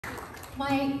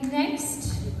My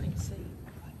next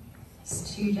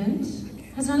student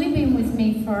has only been with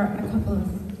me for a couple of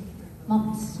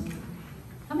months.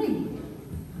 How many?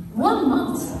 1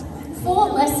 month. 4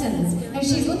 lessons. And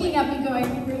she's looking at me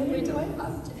going, really, do I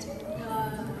have to do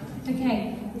that?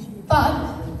 Okay,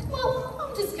 but, well,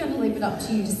 I'm just going to leave it up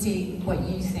to you to see what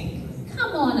you think.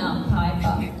 Come on up,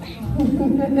 Piper.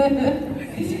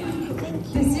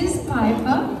 This is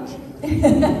Piper.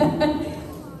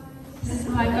 This is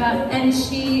Piper, and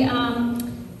she,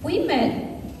 we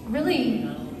met really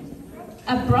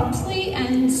abruptly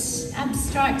and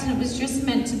abstract, and it was just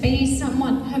meant to be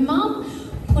someone. Her mum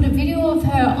put a video of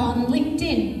her on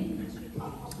LinkedIn,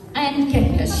 and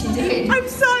yes, she did. I'm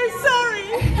so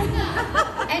sorry.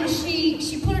 And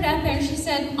she put it out there, and she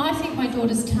said, "I think my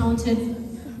daughter's talented.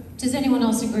 Does anyone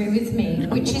else agree with me?"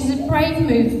 Which is a brave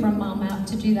move from mum out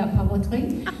to do that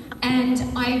publicly. And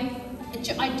I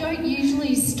don't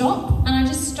usually stop, and I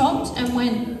just stopped and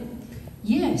went,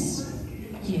 yes,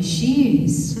 she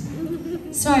is.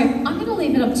 So I'm going to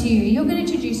leave it up to you. You're going to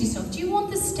introduce yourself. Do you want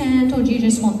the stand or do you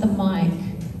just want the mic?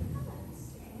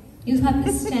 You have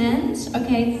the stand?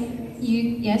 Okay.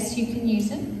 Yes, you can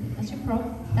use it. That's your prop.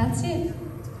 That's it.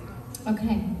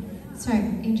 Okay. So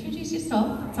introduce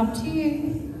yourself. It's up to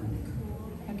you.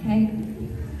 Okay.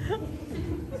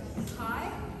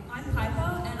 Hi, I'm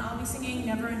Piper, and I'll be singing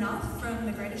Never Enough from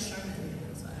The Greatest Showman.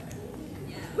 So,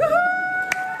 yeah.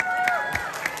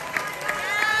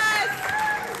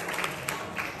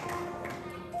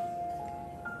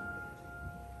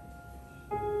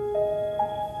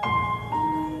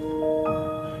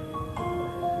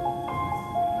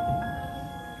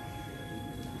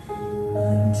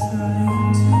 I'm trying